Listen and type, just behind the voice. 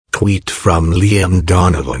tweet from Liam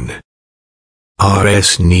Donovan.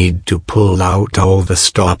 RS need to pull out all the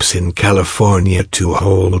stops in California to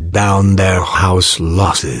hold down their House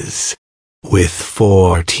losses. With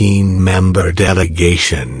 14-member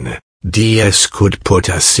delegation, DS could put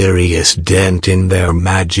a serious dent in their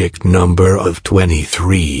magic number of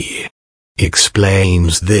 23.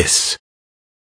 Explains this.